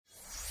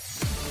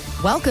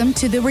Welcome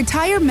to the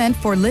Retirement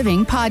for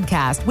Living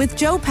podcast with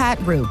Joe Pat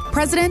Roop,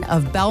 president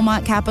of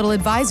Belmont Capital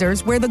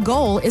Advisors, where the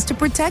goal is to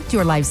protect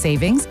your life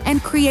savings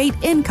and create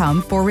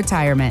income for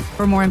retirement.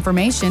 For more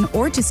information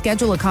or to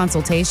schedule a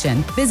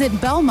consultation,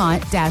 visit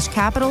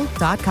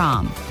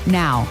belmont-capital.com.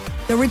 Now,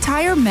 the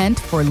Retirement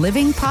for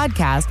Living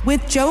podcast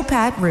with Joe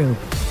Pat Roop.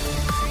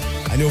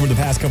 I know over the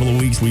past couple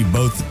of weeks, we've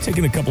both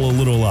taken a couple of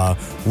little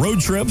road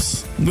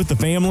trips with the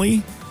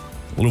family.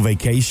 Little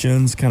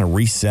vacations, kind of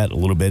reset a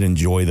little bit,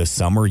 enjoy the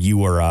summer. You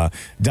were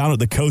down at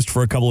the coast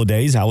for a couple of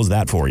days. How was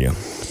that for you?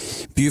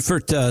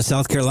 Beaufort,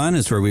 South Carolina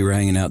is where we were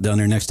hanging out down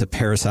there next to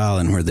Parris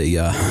Island where they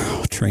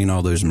train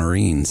all those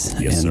Marines.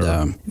 Yes, and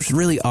sir. It's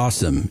really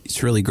awesome.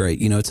 It's really great.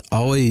 You know, it's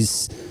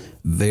always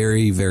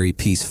very, very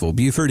peaceful.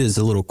 Beaufort is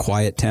a little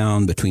quiet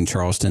town between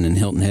Charleston and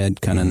Hilton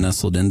Head, kind of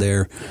nestled in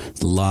there.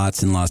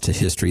 Lots and lots of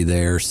history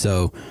there.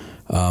 So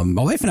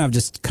my wife and I have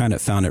just kind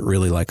of found it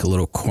really like a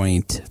little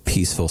quaint,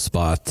 peaceful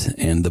spot.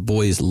 And the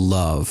boys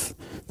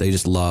they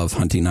just love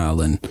Hunting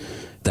Island,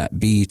 that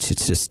beach.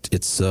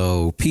 It's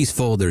so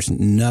peaceful. There's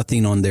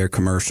nothing on there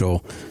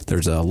commercial.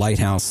 There's a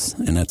lighthouse,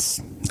 and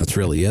that's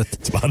really it.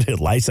 It's about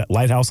it.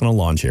 Lighthouse and a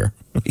lawn chair.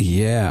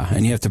 Yeah,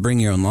 and you have to bring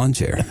your own lawn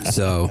chair.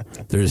 So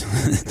there's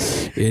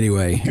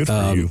anyway. Good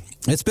for you.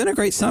 It's been a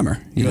great summer.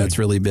 You know, it's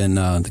really been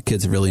the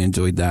kids have really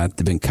enjoyed that.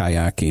 They've been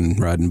kayaking,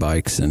 riding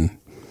bikes, and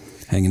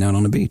hanging out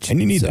on the beach. And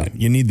you need that.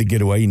 You need the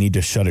getaway. You need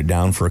to shut it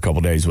down for a couple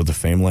of days with the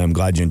family. I'm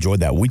glad you enjoyed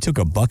that. We took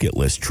a bucket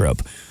list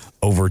trip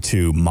over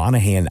to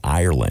Monaghan,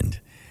 Ireland.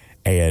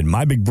 And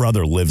my big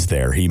brother lives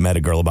there. He met a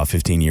girl about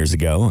 15 years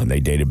ago, and they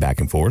dated back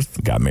and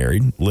forth, got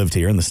married, lived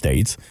here in the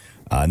States,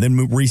 and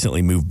then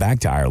recently moved back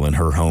to Ireland,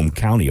 her home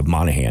county of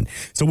Monaghan.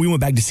 So we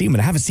went back to see him,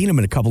 and I haven't seen him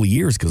in a couple of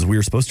years because we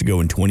were supposed to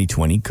go in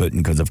 2020,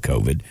 couldn't because of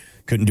COVID.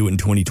 Couldn't do it in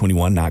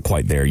 2021, not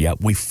quite there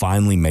yet. We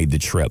finally made the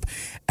trip.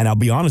 And I'll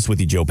be honest with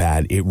you, Joe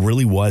Pat, it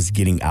really was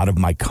getting out of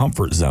my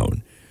comfort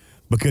zone.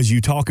 Because you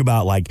talk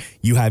about, like,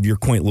 you have your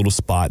quaint little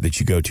spot that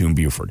you go to in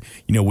Beaufort.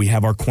 You know, we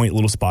have our quaint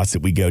little spots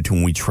that we go to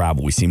when we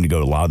travel. We seem to go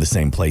to a lot of the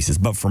same places.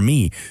 But for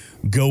me,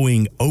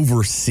 going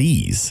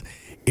overseas,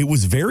 it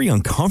was very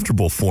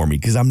uncomfortable for me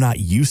because I'm not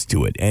used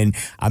to it. And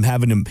I'm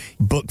having to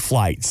book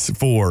flights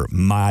for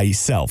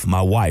myself,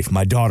 my wife,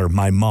 my daughter,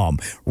 my mom,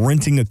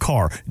 renting a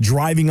car,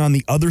 driving on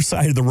the other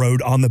side of the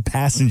road on the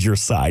passenger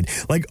side.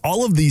 Like,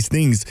 all of these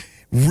things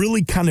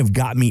really kind of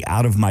got me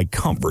out of my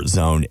comfort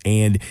zone.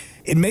 And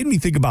it made me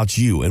think about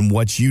you and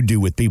what you do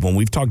with people. And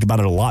we've talked about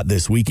it a lot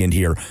this weekend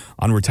here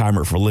on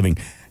Retirement for Living.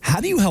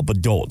 How do you help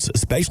adults,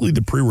 especially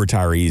the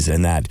pre-retirees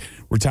in that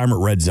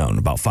retirement red zone,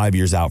 about 5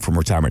 years out from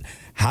retirement?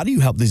 How do you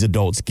help these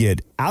adults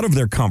get out of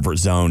their comfort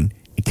zone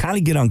and kind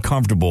of get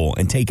uncomfortable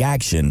and take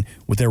action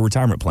with their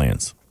retirement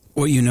plans?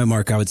 Well, you know,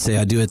 Mark, I would say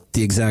I do it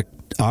the exact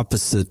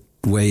opposite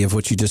way of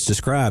what you just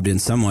described in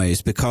some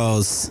ways,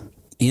 because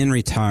in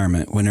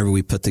retirement, whenever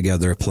we put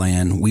together a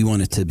plan, we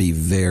want it to be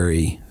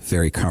very,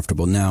 very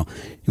comfortable. Now,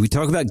 we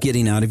talk about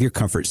getting out of your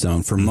comfort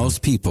zone. For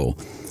most people,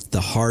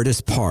 the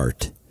hardest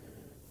part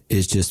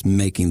is just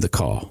making the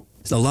call.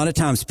 So a lot of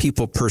times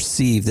people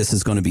perceive this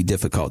is going to be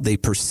difficult. They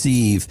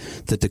perceive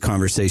that the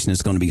conversation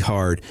is going to be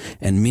hard.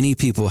 And many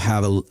people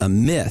have a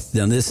myth.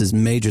 Now, this is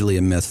majorly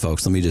a myth,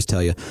 folks. Let me just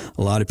tell you,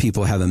 a lot of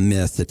people have a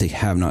myth that they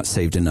have not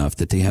saved enough,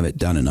 that they haven't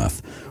done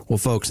enough. Well,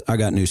 folks, I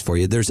got news for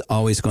you. There's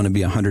always going to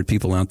be 100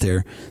 people out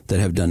there that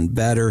have done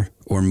better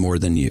or more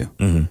than you.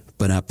 Mm-hmm.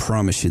 But I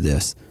promise you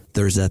this,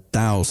 there's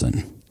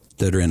 1,000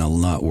 that are in a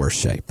lot worse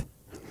shape.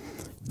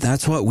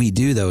 That's what we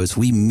do, though, is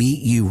we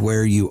meet you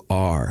where you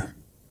are.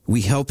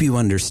 We help you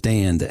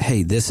understand that,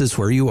 hey, this is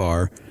where you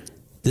are.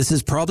 This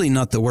is probably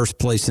not the worst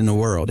place in the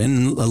world.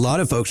 And a lot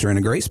of folks are in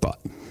a great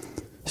spot.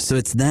 So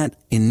it's that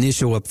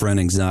initial upfront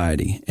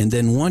anxiety. And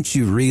then once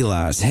you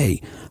realize,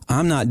 hey,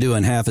 I'm not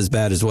doing half as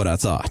bad as what I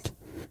thought,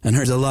 and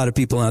there's a lot of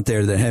people out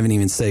there that haven't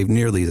even saved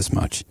nearly as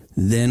much,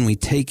 then we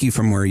take you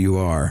from where you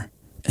are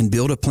and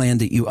build a plan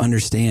that you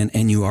understand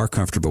and you are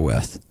comfortable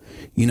with.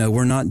 You know,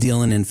 we're not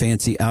dealing in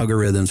fancy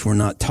algorithms. We're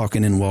not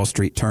talking in Wall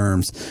Street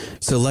terms.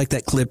 So like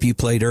that clip you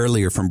played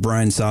earlier from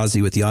Brian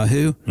Sozzi with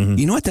Yahoo,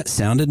 you know what that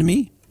sounded to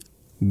me?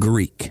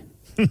 Greek.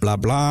 Blah,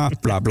 blah,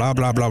 blah, blah,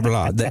 blah, blah,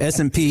 blah. The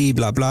S&P,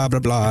 blah, blah, blah,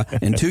 blah.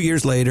 And 2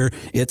 years later,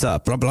 it's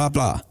up, blah, blah,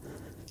 blah.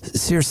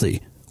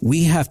 Seriously,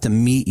 we have to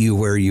meet you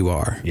where you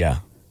are. Yeah.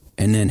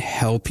 And then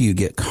help you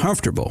get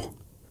comfortable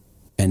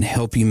and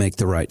help you make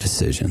the right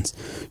decisions.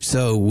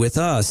 So with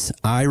us,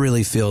 I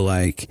really feel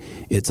like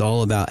it's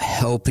all about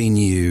helping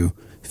you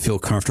feel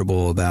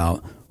comfortable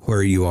about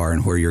where you are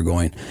and where you're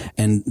going.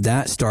 And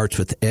that starts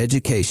with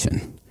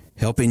education,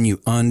 helping you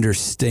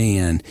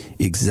understand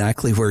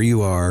exactly where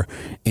you are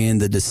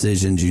and the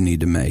decisions you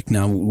need to make.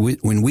 Now,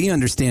 when we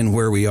understand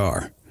where we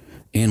are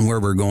and where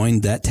we're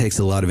going, that takes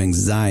a lot of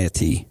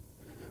anxiety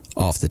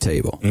off the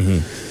table.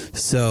 Mm-hmm.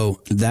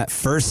 So that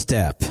first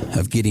step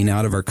of getting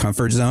out of our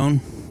comfort zone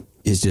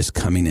is just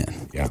coming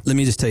in. Yeah. Let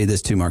me just tell you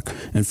this too, Mark.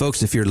 And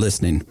folks, if you're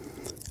listening,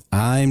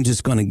 I'm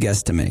just going to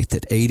guesstimate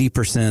that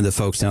 80% of the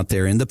folks out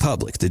there in the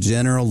public, the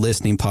general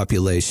listening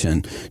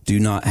population, do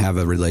not have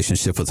a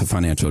relationship with a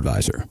financial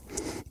advisor.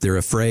 They're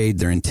afraid,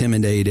 they're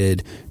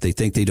intimidated, they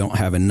think they don't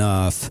have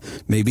enough.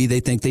 Maybe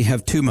they think they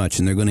have too much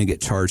and they're going to get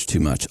charged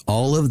too much.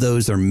 All of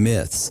those are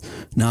myths.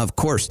 Now, of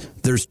course,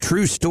 there's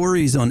true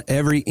stories on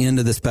every end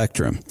of the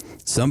spectrum.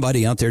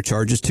 Somebody out there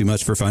charges too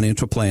much for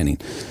financial planning.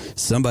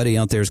 Somebody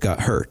out there's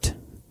got hurt.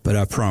 But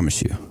I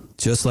promise you,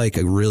 just like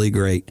a really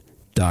great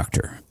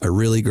doctor, a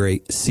really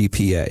great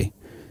CPA,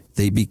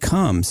 they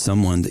become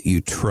someone that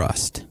you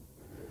trust.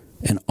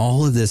 And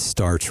all of this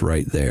starts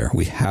right there.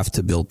 We have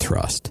to build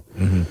trust.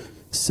 Mm-hmm.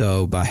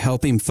 So by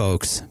helping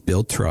folks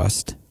build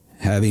trust,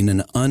 having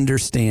an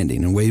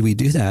understanding, and the way we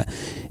do that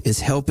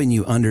is helping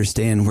you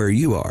understand where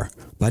you are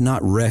by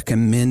not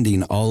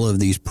recommending all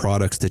of these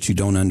products that you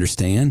don't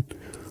understand.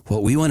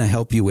 What we want to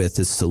help you with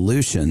is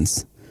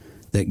solutions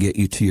that get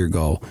you to your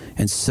goal.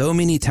 And so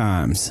many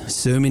times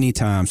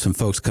when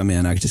folks come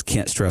in, I just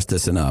can't stress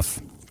this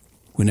enough.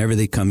 Whenever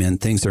they come in,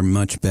 things are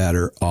much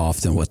better off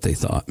than what they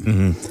thought.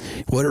 Mm-hmm.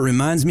 What it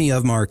reminds me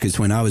of, Mark, is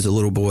when I was a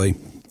little boy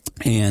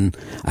and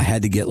I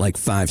had to get like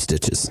 5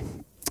 stitches.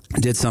 I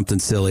did something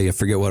silly. I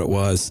forget what it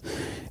was.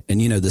 And,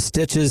 the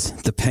stitches,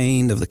 the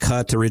pain of the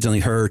cut originally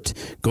hurt,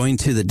 going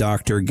to the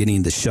doctor,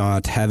 getting the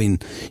shot, having,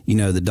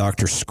 the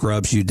doctor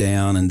scrubs you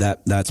down, and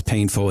that's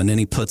painful. And then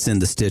he puts in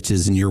the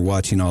stitches and you're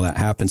watching all that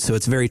happen. So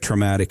it's very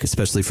traumatic,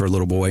 especially for a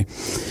little boy.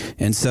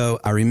 And so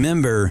I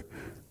remember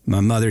my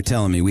mother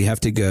telling me we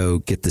have to go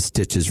get the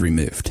stitches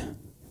removed.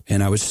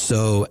 And I was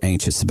so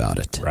anxious about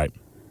it. Right.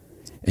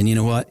 And you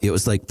know what? It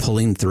was like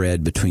pulling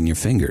thread between your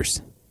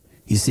fingers.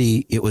 You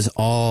see, it was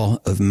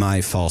all of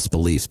my false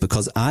beliefs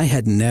because I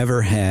had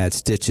never had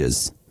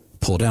stitches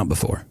pulled out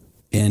before.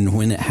 And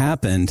when it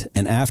happened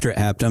and after it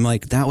happened, I'm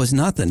like, that was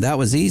nothing. That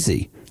was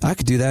easy. I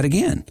could do that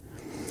again.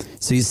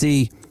 So you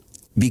see,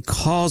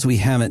 because we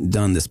haven't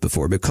done this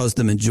before, because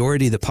the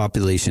majority of the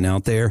population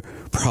out there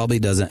probably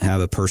doesn't have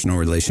a personal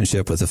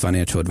relationship with a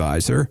financial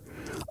advisor,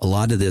 a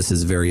lot of this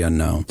is very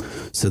unknown.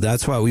 So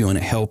that's why we want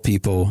to help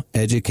people,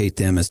 educate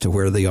them as to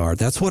where they are.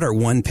 That's what our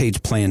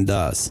one-page plan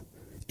does.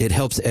 It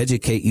helps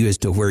educate you as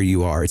to where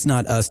you are. It's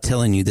not us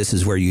telling you this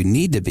is where you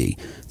need to be.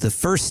 The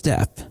first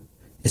step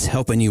is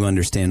helping you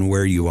understand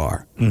where you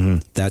are.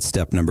 Mm-hmm. That's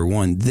step number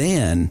 1.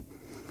 Then,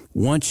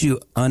 once you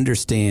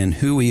understand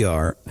who we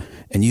are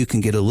and you can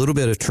get a little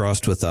bit of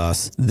trust with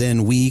us,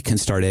 then we can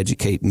start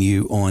educating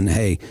you on,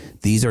 hey,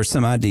 these are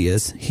some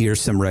ideas. Here's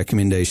some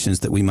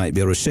recommendations that we might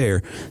be able to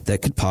share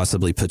that could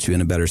possibly put you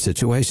in a better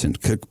situation,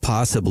 could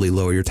possibly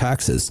lower your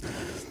taxes.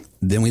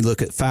 Then we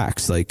look at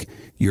facts like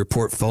your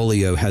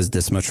portfolio has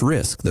this much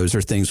risk. Those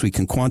are things we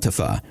can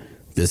quantify.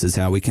 This is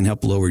how we can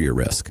help lower your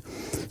risk.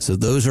 So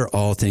those are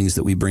all things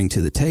that we bring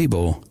to the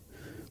table,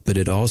 but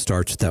it all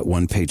starts with that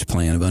one-page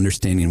plan of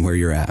understanding where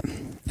you're at.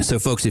 So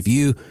folks, if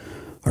you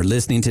are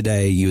listening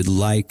today, you would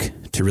like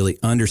to really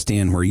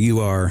understand where you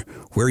are,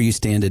 where you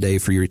stand today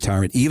for your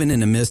retirement, even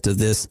in the midst of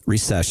this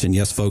recession.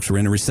 Yes, folks, we're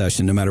in a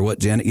recession. No matter what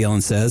Janet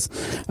Yellen says,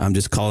 I'm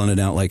just calling it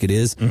out like it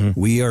is. Mm-hmm.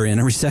 We are in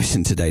a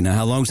recession today. Now,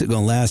 how long is it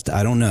going to last?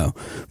 I don't know.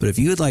 But if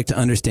you would like to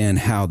understand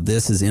how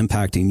this is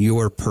impacting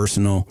your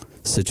personal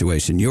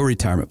situation, your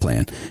retirement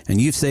plan,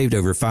 and you've saved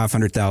over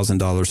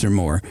 $500,000 or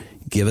more,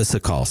 give us a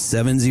call,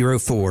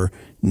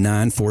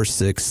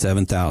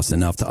 704-946-7000.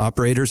 Now, if the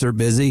operators are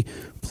busy,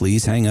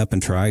 please hang up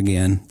and try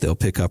again. They'll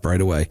pick up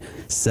right away.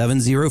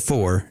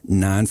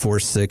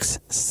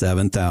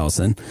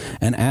 704-946-7000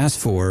 and ask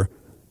for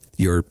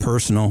your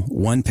personal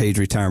one-page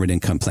retirement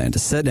income plan to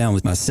sit down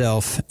with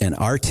myself and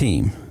our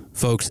team.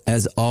 Folks,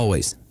 as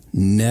always,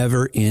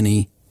 never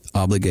any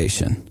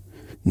obligation,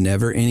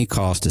 never any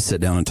cost to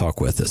sit down and talk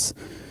with us.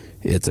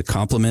 It's a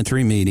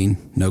complimentary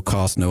meeting, no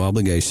cost, no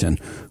obligation.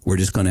 We're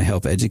just going to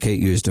help educate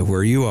you as to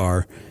where you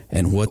are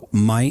and what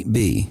might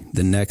be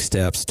the next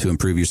steps to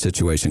improve your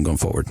situation going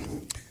forward.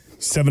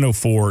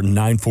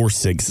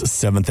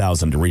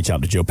 704-946-7000 to reach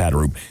out to Joe Pat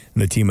Roop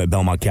and the team at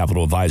Belmont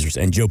Capital Advisors.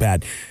 And Joe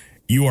Pat,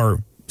 you are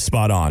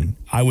spot on.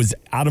 I was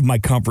out of my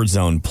comfort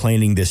zone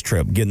planning this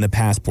trip, getting the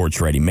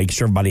passports ready, making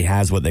sure everybody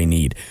has what they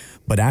need.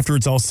 But after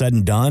it's all said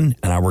and done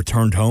and I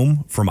returned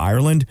home from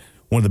Ireland,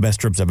 one of the best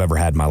trips I've ever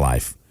had in my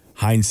life.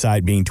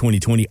 Hindsight being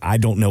 2020, I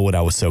don't know what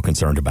I was so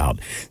concerned about.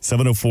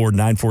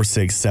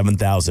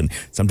 704-946-7000.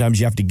 Sometimes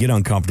you have to get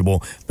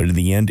uncomfortable, but in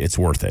the end, it's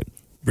worth it.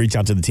 Reach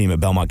out to the team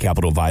at Belmont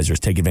Capital Advisors.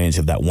 Take advantage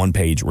of that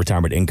one-page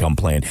retirement income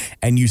plan.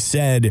 And you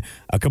said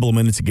a couple of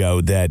minutes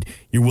ago that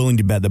you're willing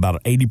to bet that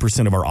about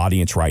 80% of our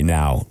audience right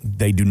now,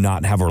 they do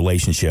not have a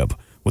relationship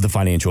with a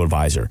financial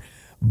advisor.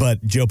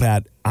 But, Joe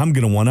Pat, I'm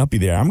going to one-up you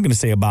there. I'm going to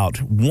say about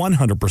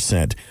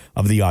 100%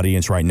 of the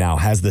audience right now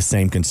has the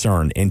same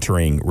concern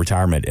entering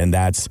retirement, and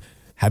that's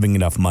having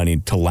enough money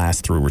to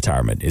last through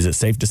retirement. Is it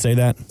safe to say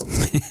that?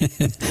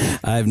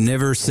 I've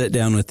never sat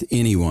down with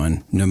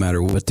anyone, no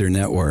matter what their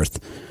net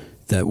worth,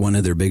 that one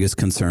of their biggest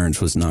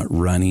concerns was not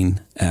running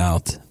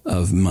out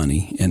of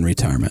money in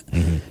retirement.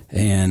 Mm-hmm.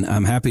 And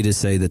I'm happy to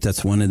say that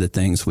that's one of the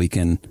things we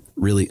can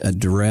really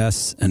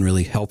address and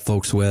really help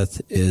folks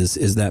with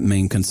is that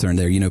main concern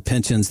there. You know,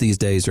 pensions these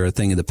days are a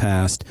thing of the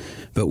past,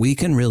 but we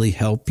can really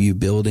help you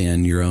build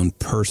in your own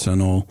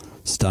personal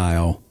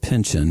style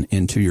pension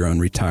into your own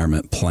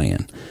retirement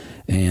plan.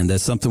 And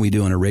that's something we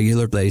do on a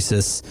regular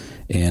basis.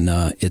 And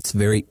it's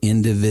very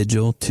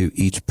individual to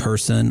each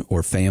person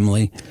or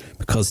family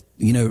because,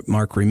 you know,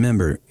 Mark,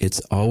 remember, it's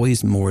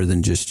always more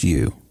than just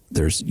you.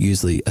 There's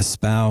usually a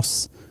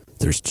spouse,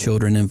 there's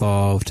children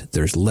involved,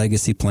 there's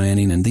legacy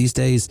planning. And these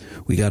days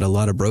we got a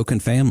lot of broken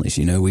families.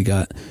 You know, we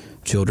got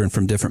children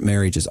from different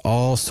marriages,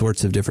 all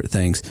sorts of different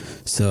things.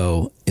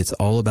 So it's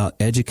all about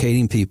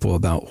educating people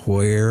about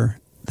where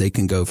they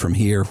can go from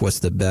here, what's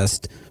the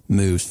best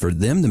moves for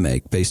them to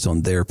make based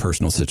on their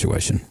personal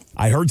situation.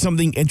 I heard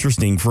something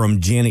interesting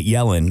from Janet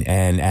Yellen,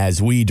 and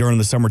as we, during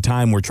the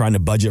summertime, we're trying to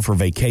budget for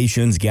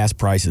vacations, gas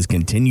prices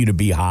continue to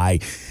be high,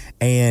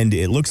 and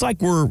it looks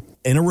like we're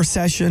in a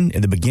recession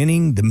in the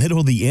beginning, the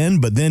middle, the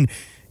end, but then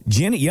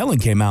Janet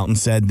Yellen came out and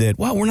said that,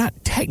 well, we're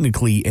not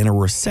technically in a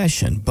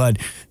recession, but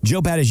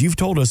Joe Pat, as you've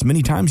told us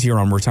many times here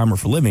on Retirement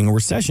for Living, a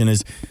recession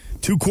is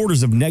 2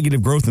 quarters of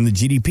negative growth in the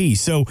GDP.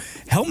 So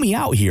help me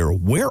out here.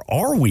 Where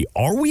are we?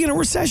 Are we in a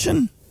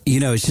recession? You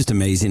know, it's just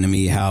amazing to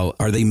me how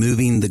are they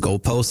moving the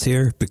goalposts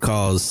here?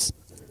 Because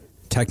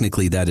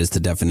technically that is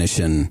the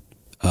definition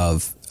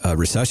of a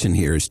recession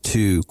here is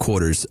 2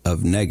 quarters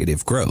of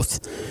negative growth.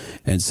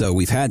 And so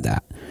we've had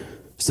that.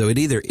 So it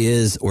either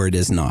is or it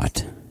is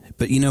not.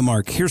 But you know,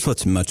 Mark, here's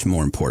what's much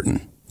more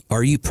important.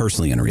 Are you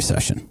personally in a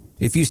recession?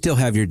 If you still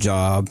have your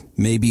job,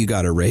 maybe you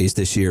got a raise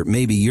this year,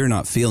 maybe you're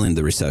not feeling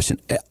the recession.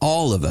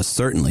 All of us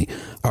certainly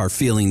are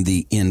feeling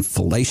the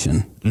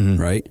inflation,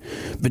 right?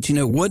 But you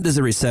know, what does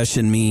a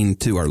recession mean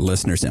to our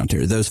listeners out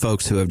there, those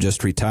folks who have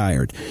just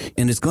retired?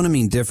 And it's going to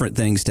mean different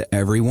things to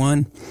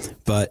everyone,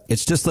 but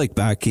it's just like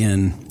back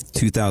in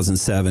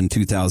 2007,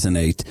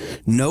 2008,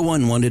 no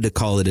one wanted to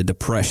call it a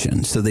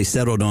depression, so they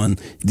settled on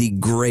the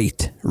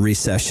Great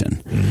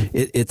Recession.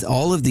 It's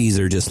all of these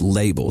are just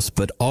labels,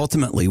 but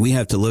ultimately we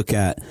have to look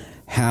at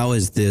how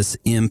is this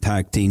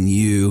impacting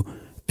you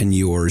and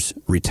yours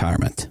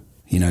retirement?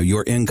 You know,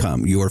 your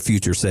income, your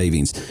future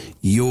savings,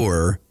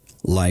 your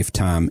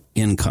lifetime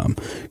income.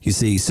 You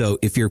see, so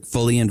if you're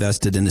fully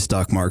invested in the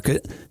stock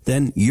market,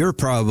 then you're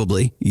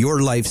probably,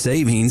 your life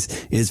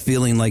savings is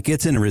feeling like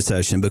it's in a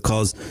recession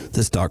because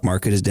the stock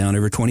market is down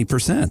over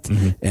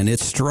 20% and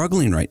it's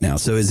struggling right now.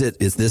 So is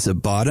this a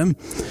bottom?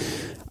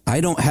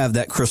 I don't have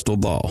that crystal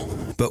ball,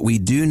 but we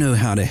do know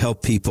how to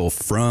help people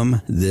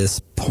from this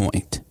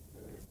point.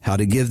 How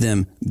to give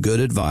them good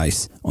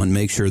advice on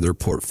make sure their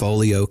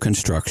portfolio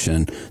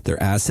construction, their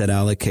asset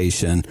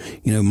allocation.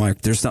 You know,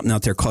 Mark, there's something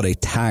out there called a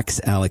tax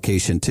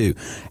allocation too.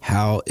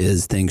 How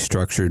is things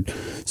structured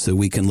so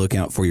we can look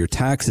out for your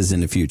taxes in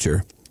the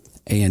future?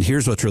 And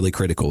here's what's really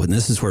critical, and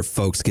this is where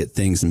folks get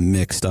things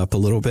mixed up a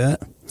little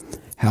bit.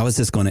 How is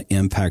this going to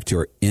impact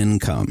your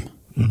income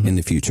in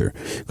the future?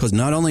 Because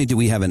not only do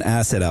we have an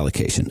asset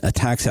allocation, a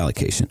tax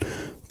allocation,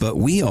 but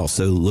we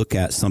also look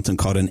at something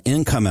called an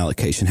income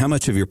allocation. How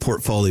much of your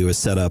portfolio is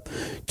set up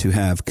to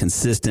have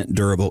consistent,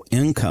 durable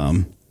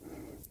income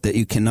that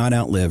you cannot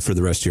outlive for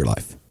the rest of your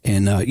life?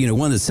 And, you know,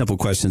 one of the simple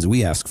questions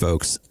we ask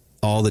folks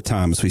all the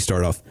time as we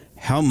start off,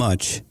 how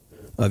much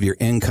of your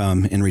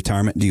income in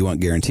retirement do you want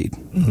guaranteed?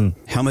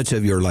 How much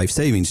of your life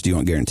savings do you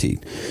want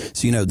guaranteed?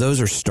 So, you know,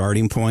 those are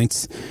starting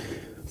points.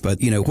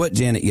 But, you know, what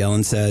Janet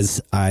Yellen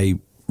says, I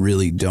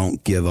really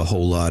don't give a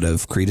whole lot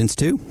of credence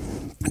to,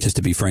 just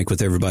to be frank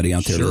with everybody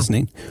out there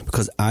listening,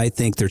 because I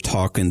think they're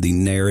talking the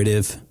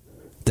narrative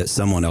that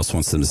someone else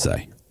wants them to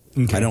say.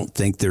 I don't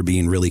think they're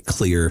being really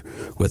clear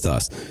with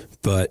us.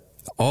 But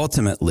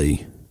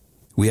ultimately,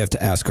 we have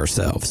to ask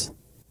ourselves,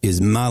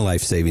 is my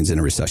life savings in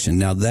a recession?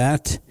 Now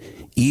that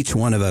each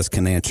one of us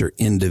can answer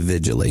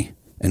individually,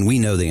 and we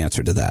know the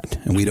answer to that,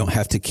 and we don't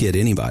have to kid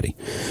anybody.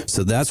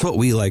 So that's what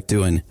we like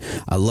doing.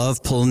 I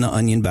love pulling the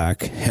onion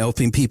back,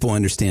 helping people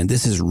understand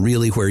this is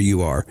really where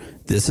you are.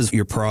 This is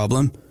your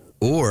problem,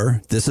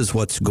 or this is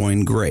what's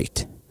going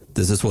great.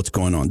 This is what's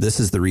going on.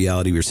 This is the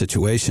reality of your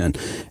situation.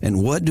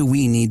 And what do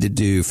we need to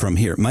do from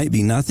here? It might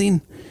be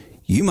nothing.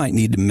 You might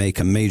need to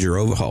make a major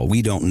overhaul.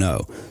 We don't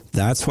know.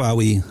 That's why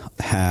we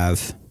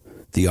have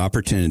the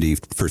opportunity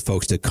for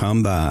folks to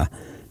come by,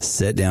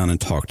 sit down and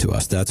talk to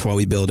us. That's why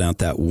we build out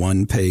that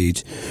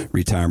 1-page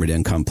retirement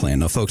income plan.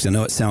 Now, folks, I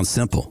know it sounds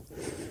simple.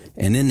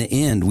 And in the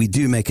end, we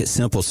do make it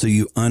simple so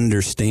you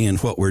understand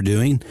what we're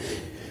doing.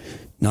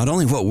 Not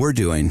only what we're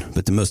doing,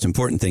 but the most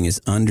important thing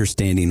is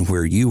understanding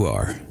where you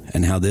are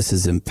and how this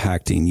is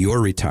impacting your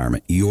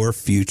retirement, your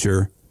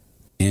future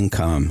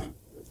income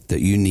that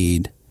you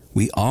need,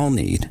 we all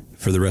need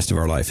for the rest of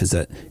our life, is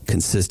that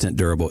consistent,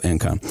 durable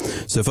income.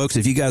 So, folks,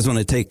 if you guys want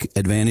to take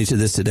advantage of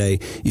this today,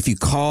 if you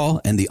call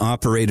and the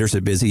operators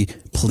are busy,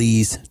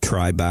 please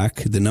try back.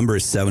 The number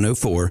is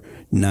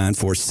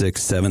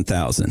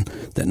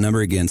 704-946-7000. That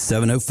number again,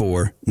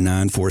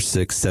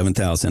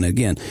 704-946-7000.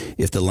 Again,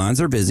 if the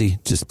lines are busy,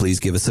 just please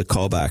give us a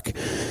call back.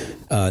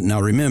 Now,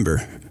 remember,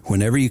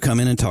 whenever you come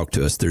in and talk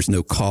to us, there's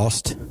no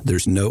cost,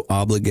 there's no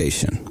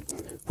obligation.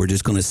 We're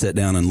just going to sit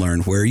down and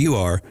learn where you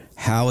are.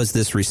 How is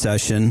this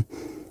recession,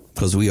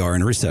 because we are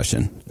in a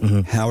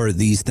recession, how are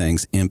these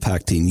things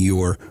impacting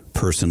your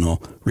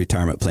personal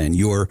retirement plan,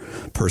 your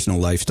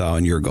personal lifestyle,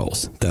 and your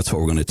goals? That's what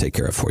we're going to take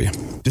care of for you.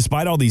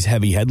 Despite all these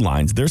heavy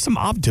headlines, there's some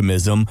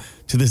optimism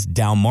to this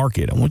down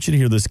market. I want you to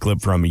hear this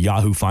clip from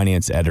Yahoo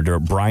Finance editor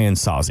Brian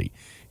Sozzi.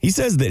 He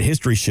says that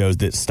history shows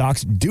that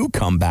stocks do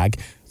come back,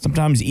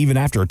 sometimes even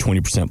after a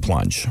 20%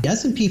 plunge. The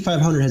S&P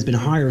 500 has been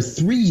higher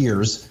 3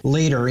 years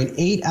later in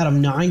 8 out of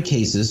 9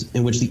 cases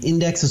in which the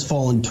index has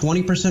fallen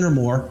 20% or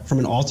more from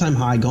an all-time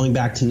high going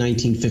back to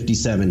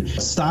 1957.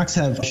 Stocks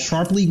have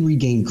sharply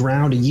regained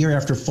ground a year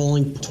after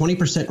falling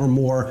 20% or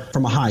more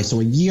from a high. So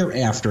a year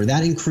after,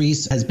 that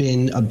increase has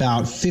been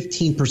about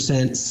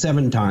 15%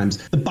 7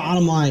 times. The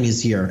bottom line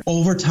is here.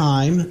 Over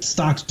time,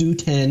 stocks do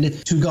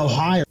tend to go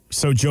higher.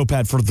 So, Joe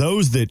Pat, for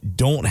those that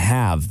don't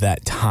have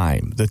that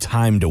time, the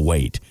time to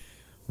wait,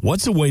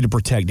 what's a way to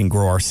protect and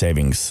grow our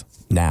savings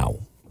now?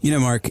 You know,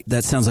 Mark,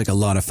 that sounds like a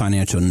lot of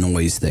financial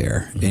noise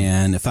there.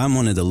 And if I'm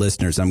one of the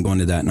listeners, I'm going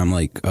to that and I'm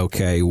like,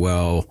 okay,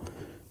 well,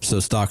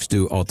 so stocks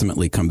do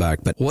ultimately come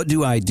back. But what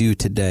do I do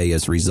today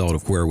as a result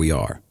of where we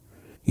are?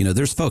 You know,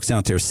 there's folks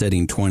out there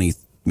sitting 20,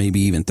 maybe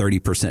even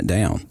 30%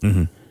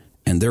 down.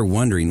 And they're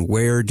wondering,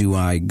 where do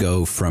I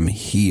go from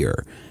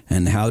here?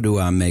 And how do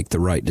I make the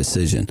right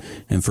decision?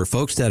 And for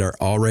folks that are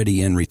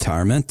already in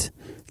retirement,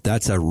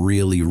 that's a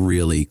really,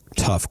 really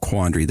tough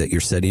quandary that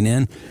you're sitting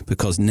in,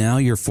 because now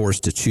you're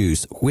forced to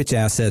choose, which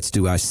assets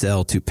do I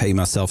sell to pay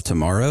myself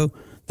tomorrow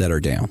that are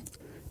down?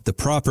 The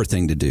proper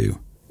thing to do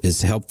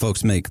is help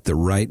folks make the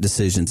right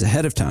decisions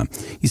ahead of time.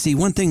 You see,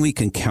 one thing we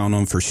can count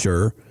on for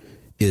sure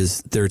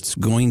is there's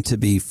going to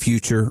be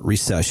future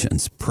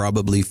recessions,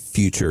 probably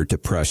future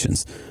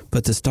depressions.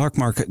 But the stock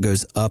market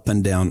goes up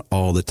and down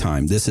all the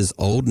time. This is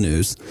old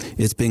news.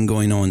 It's been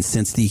going on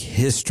since the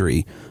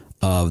history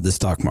of the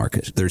stock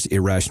market. There's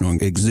irrational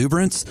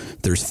exuberance,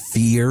 there's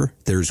fear,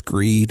 there's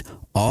greed.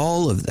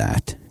 All of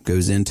that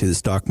goes into the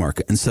stock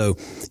market. And so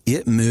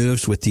it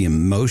moves with the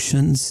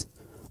emotions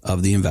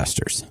of the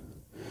investors.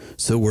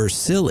 So we're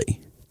silly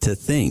to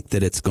think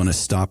that it's going to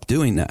stop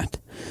doing that.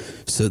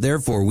 So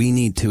therefore, we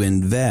need to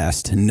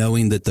invest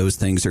knowing that those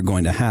things are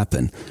going to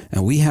happen.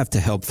 And we have to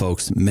help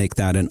folks make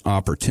that an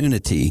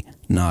opportunity,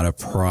 not a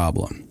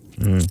problem.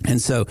 And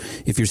so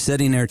if you're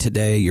sitting there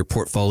today, your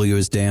portfolio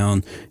is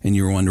down and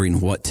you're wondering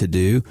what to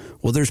do,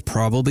 well, there's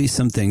probably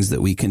some things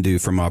that we can do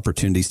from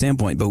opportunity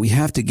standpoint, but we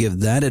have to give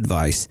that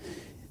advice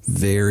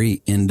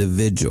very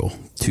individual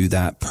to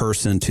that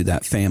person, to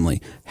that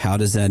family. How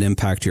does that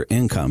impact your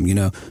income? You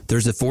know,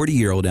 there's a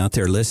 40-year-old out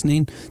there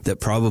listening that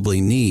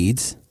probably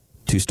needs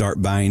to start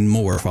buying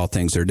more while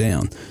things are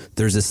down.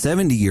 There's a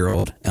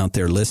 70-year-old out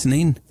there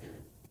listening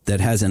that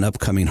has an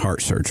upcoming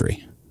heart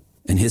surgery.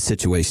 And his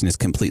situation is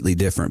completely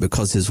different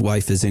because his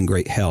wife is in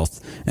great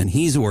health and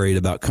he's worried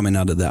about coming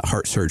out of that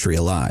heart surgery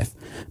alive,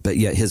 but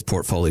yet his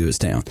portfolio is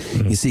down.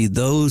 You see,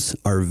 those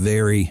are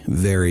very,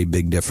 very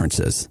big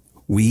differences.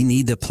 We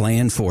need to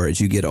plan for, as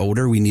you get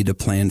older, we need to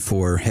plan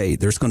for, hey,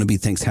 there's going to be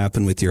things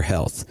happen with your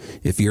health.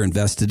 If you're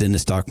invested in the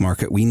stock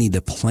market, we need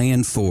to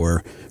plan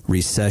for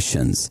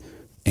recessions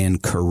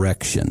and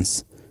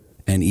corrections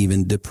and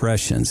even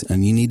depressions.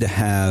 And you need to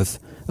have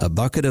a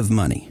bucket of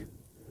money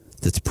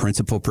that's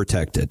principal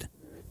protected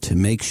to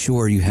make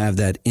sure you have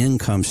that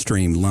income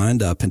stream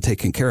lined up and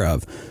taken care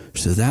of.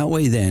 So that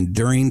way then,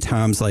 during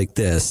times like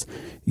this,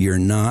 you're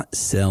not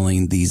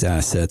selling these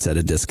assets at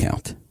a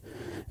discount.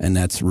 And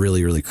that's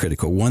really, really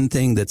critical. One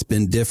thing that's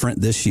been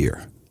different this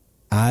year,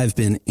 I've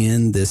been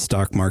in this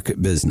stock market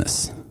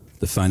business,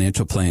 the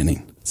financial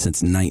planning,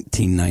 since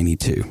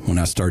 1992 when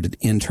I started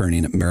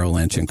interning at Merrill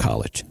Lynch in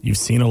college. You've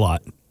seen a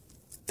lot.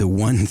 The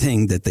one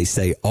thing that they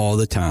say all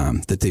the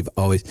time that they've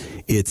always,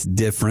 it's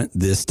different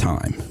this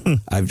time.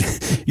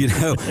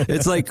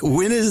 It's like,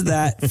 when is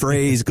that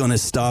phrase going to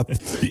stop?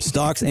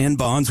 Stocks and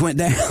bonds went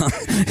down.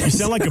 You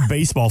sound like a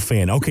baseball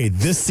fan. Okay,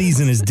 this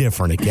season is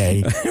different,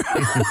 okay?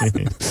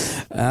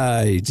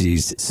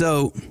 Geez.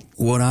 So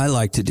what I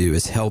like to do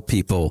is help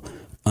people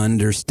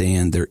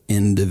understand their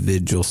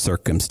individual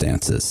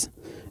circumstances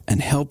and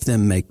help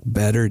them make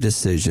better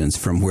decisions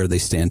from where they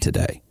stand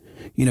today.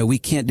 You know, we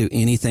can't do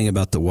anything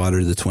about the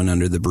water that's went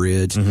under the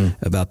bridge,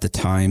 about the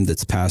time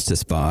that's passed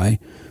us by,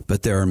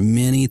 but there are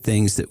many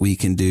things that we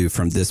can do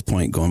from this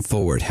point going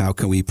forward. How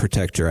can we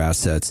protect your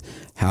assets?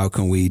 How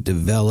can we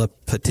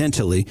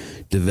potentially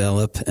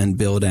develop and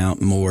build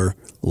out more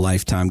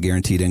lifetime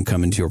guaranteed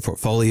income into your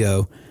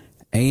portfolio?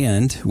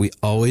 And we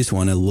always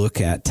want to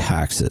look at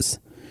taxes.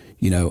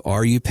 You know,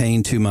 are you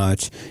paying too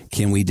much?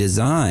 Can we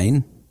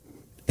design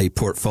a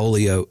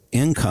portfolio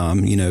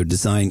income,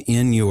 design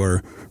in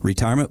your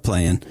retirement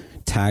plan,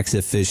 tax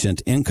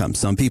efficient income?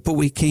 Some people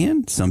we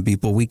can, some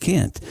people we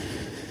can't.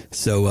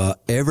 So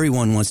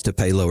everyone wants to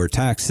pay lower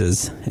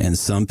taxes, and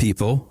some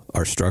people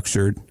are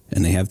structured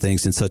and they have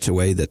things in such a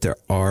way that there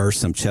are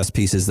some chess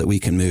pieces that we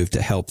can move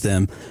to help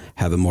them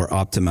have a more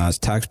optimized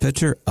tax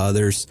picture.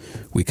 Others,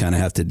 we kind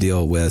of have to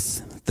deal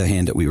with the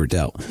hand that we were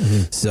dealt.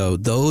 So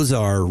those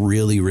are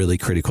really, really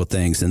critical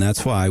things. And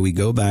that's why we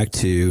go back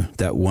to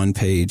that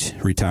one-page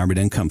retirement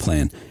income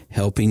plan,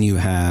 helping you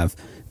have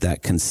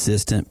that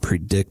consistent,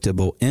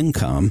 predictable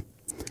income,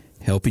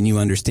 helping you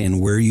understand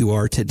where you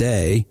are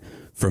today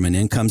from an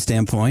income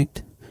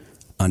standpoint,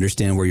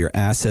 understand where your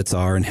assets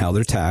are and how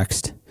they're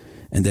taxed,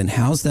 and then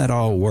how's that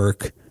all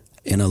work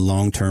in a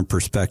long-term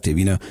perspective.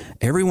 You know,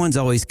 everyone's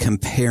always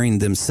comparing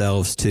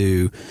themselves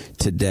to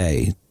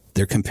today.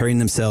 They're comparing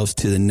themselves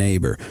to the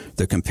neighbor.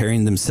 They're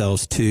comparing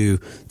themselves to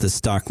the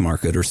stock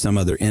market or some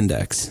other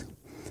index.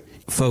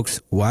 Folks,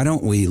 why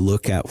don't we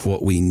look at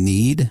what we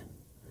need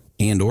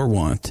and or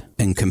want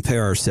and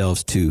compare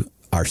ourselves to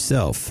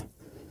ourselves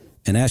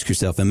and ask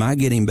yourself, am I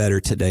getting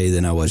better today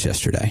than I was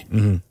yesterday?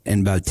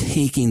 And by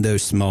taking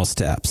those small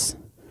steps,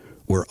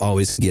 we're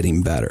always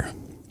getting better.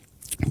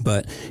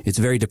 But it's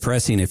very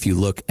depressing if you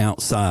look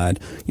outside,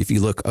 if you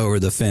look over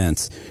the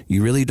fence,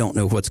 you really don't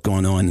know what's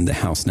going on in the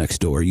house next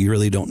door. You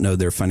really don't know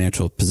their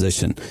financial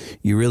position.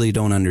 You really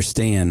don't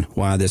understand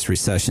why this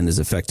recession is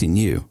affecting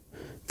you.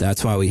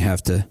 That's why we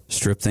have to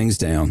strip things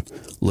down,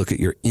 look at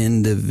your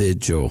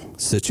individual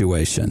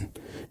situation,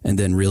 and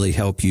then really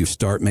help you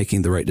start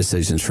making the right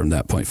decisions from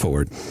that point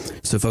forward.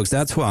 So, folks,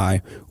 that's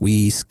why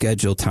we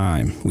schedule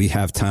time. We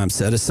have time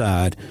set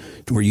aside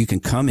where you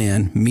can come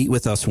in, meet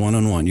with us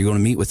one-on-one. You're going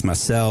to meet with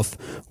myself,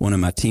 one of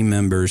my team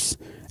members,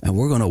 and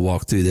we're going to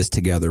walk through this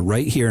together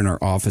right here in our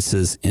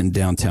offices in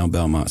downtown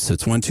Belmont. So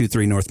it's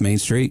 123 North Main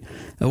Street.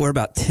 And we're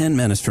about 10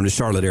 minutes from the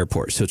Charlotte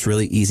Airport, so it's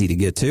really easy to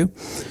get to.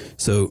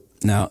 So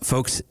now,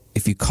 folks,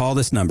 if you call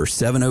this number,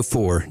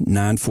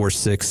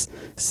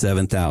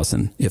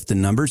 704-946-7000. If the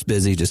number's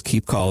busy, just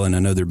keep calling. I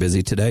know they're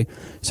busy today.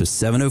 So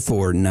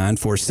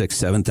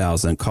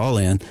 704-946-7000. Call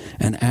in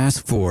and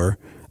ask for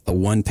a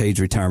one-page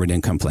retirement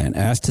income plan.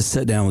 Ask to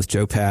sit down with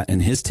Joe Pat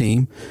and his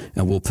team,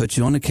 and we'll put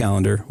you on the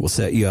calendar. We'll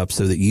set you up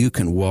so that you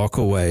can walk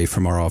away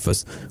from our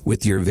office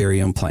with your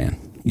very own plan,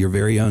 your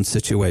very own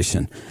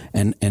situation,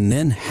 and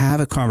then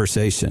have a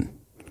conversation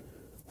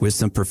with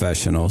some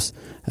professionals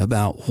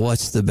about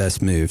what's the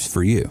best moves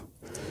for you.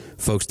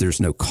 Folks,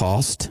 there's no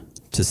cost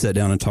to sit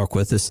down and talk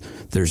with us.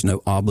 There's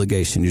no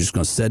obligation. You're just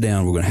going to sit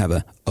down. We're going to have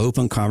an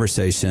open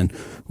conversation.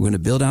 We're going to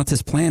build out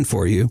this plan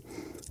for you,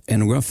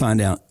 and we're going to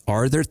find out,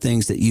 are there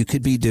things that you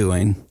could be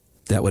doing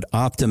that would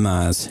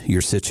optimize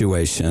your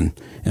situation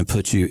and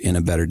put you in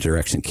a better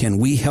direction? Can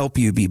we help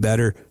you be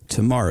better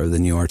tomorrow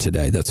than you are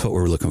today? That's what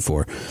we're looking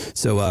for.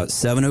 So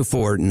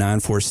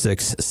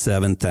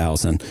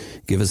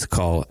 704-946-7000. Give us a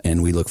call,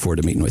 and we look forward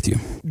to meeting with you.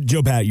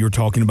 Joe Pat, you're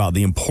talking about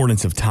the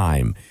importance of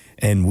time.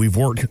 And we've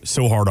worked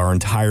so hard our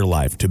entire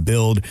life to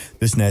build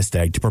this nest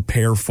egg, to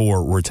prepare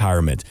for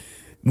retirement.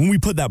 When we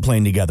put that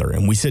plan together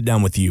and we sit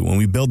down with you, when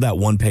we build that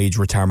one-page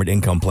retirement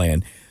income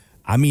plan,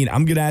 I mean,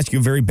 I'm going to ask you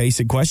a very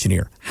basic question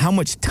here. How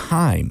much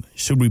time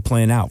should we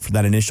plan out for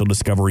that initial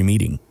discovery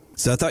meeting?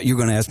 So I thought you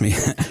were going to ask me,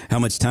 how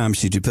much time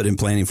should you put in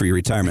planning for your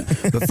retirement?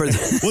 But for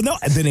well, no,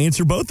 then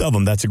answer both of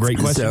them. That's a great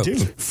question, too.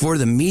 For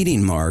the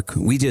meeting, Mark,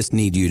 we just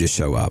need you to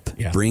show up.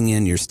 Yeah. Bring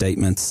in your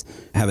statements,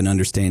 have an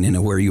understanding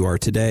of where you are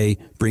today,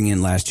 bring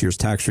in last year's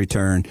tax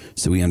return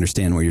so we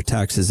understand where your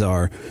taxes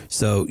are.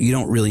 So you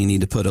don't really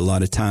need to put a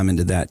lot of time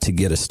into that to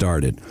get us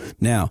started.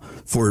 Now,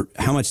 for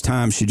how much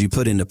time should you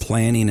put into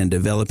planning and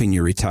developing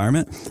your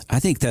retirement? I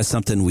think that's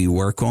something we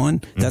work on.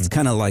 That's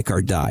kind of like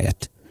our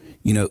diet.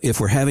 You know, if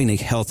we're having a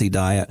healthy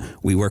diet,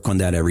 we work on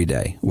that every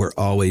day. We're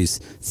always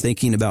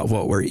thinking about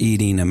what we're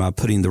eating. Am I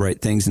putting the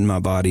right things in my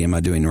body? Am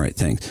I doing the right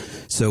things?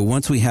 So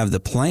once we have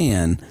the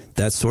plan,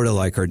 that's sort of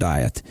like our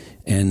diet.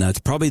 And it's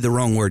probably the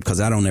wrong word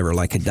because I don't ever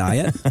like a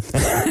diet.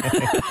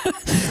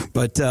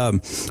 But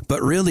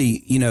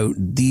really, you know,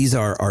 these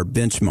are our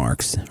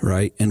benchmarks,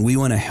 right? And we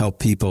want to help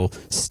people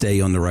stay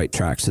on the right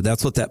track. So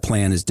that's what that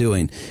plan is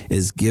doing,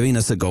 is giving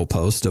us a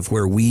goalpost of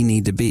where we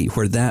need to be,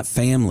 where that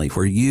family,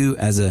 where you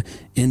as an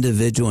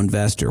individual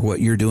investor, what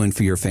you're doing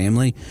for your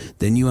family,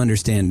 then you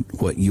understand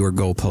what your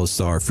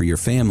goalposts are for your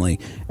family,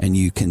 and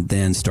you can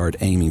then start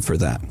aiming for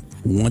that.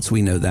 Once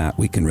we know that,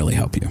 we can really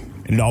help you.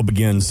 And it all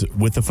begins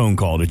with a phone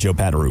call to Joe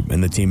Pataroop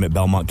and the team at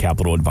Belmont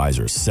Capital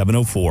Advisors,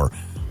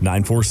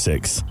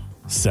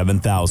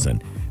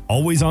 704-946-7000.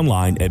 Always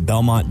online at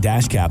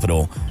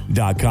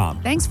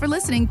belmont-capital.com. Thanks for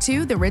listening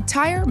to the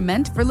Retire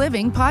Meant for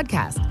Living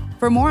podcast.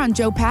 For more on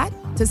Joe Pat,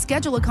 to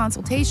schedule a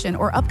consultation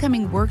or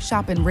upcoming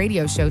workshop and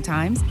radio show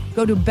times,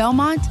 go to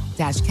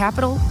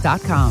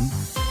belmont-capital.com.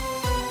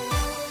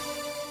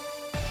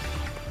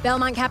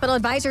 Belmont Capital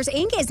Advisors,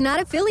 Inc. is not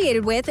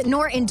affiliated with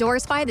nor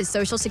endorsed by the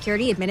Social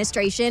Security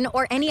Administration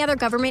or any other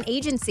government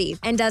agency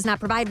and does not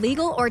provide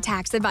legal or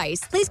tax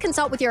advice. Please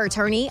consult with your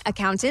attorney,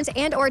 accountant,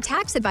 and or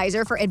tax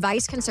advisor for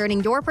advice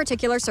concerning your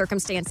particular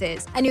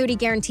circumstances. Annuity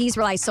guarantees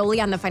rely solely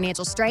on the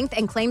financial strength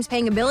and claims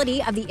paying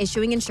ability of the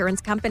issuing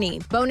insurance company.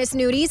 Bonus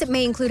annuities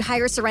may include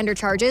higher surrender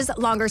charges,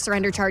 longer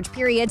surrender charge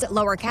periods,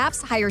 lower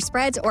caps, higher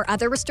spreads, or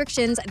other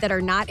restrictions that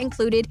are not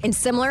included in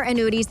similar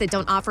annuities that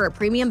don't offer a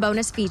premium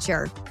bonus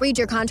feature. Read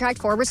your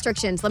contract for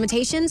restrictions,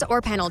 limitations, or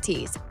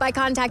penalties. By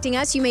contacting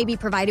us, you may be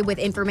provided with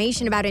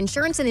information about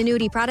insurance and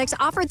annuity products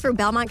offered through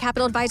Belmont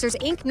Capital Advisors,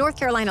 Inc., North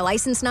Carolina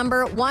license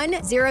number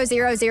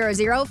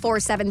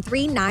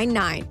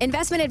 10000047399.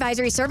 Investment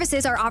advisory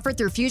services are offered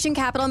through Fusion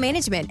Capital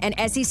Management, an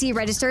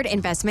SEC-registered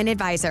investment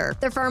advisor.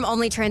 The firm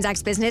only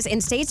transacts business in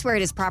states where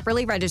it is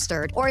properly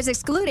registered or is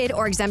excluded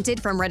or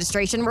exempted from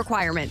registration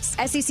requirements.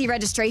 SEC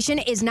registration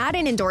is not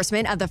an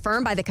endorsement of the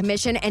firm by the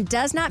Commission and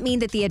does not mean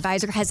that the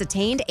advisor has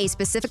attained a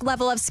specific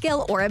level of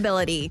skill or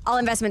ability. All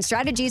investment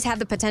strategies have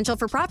the potential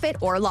for profit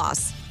or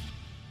loss.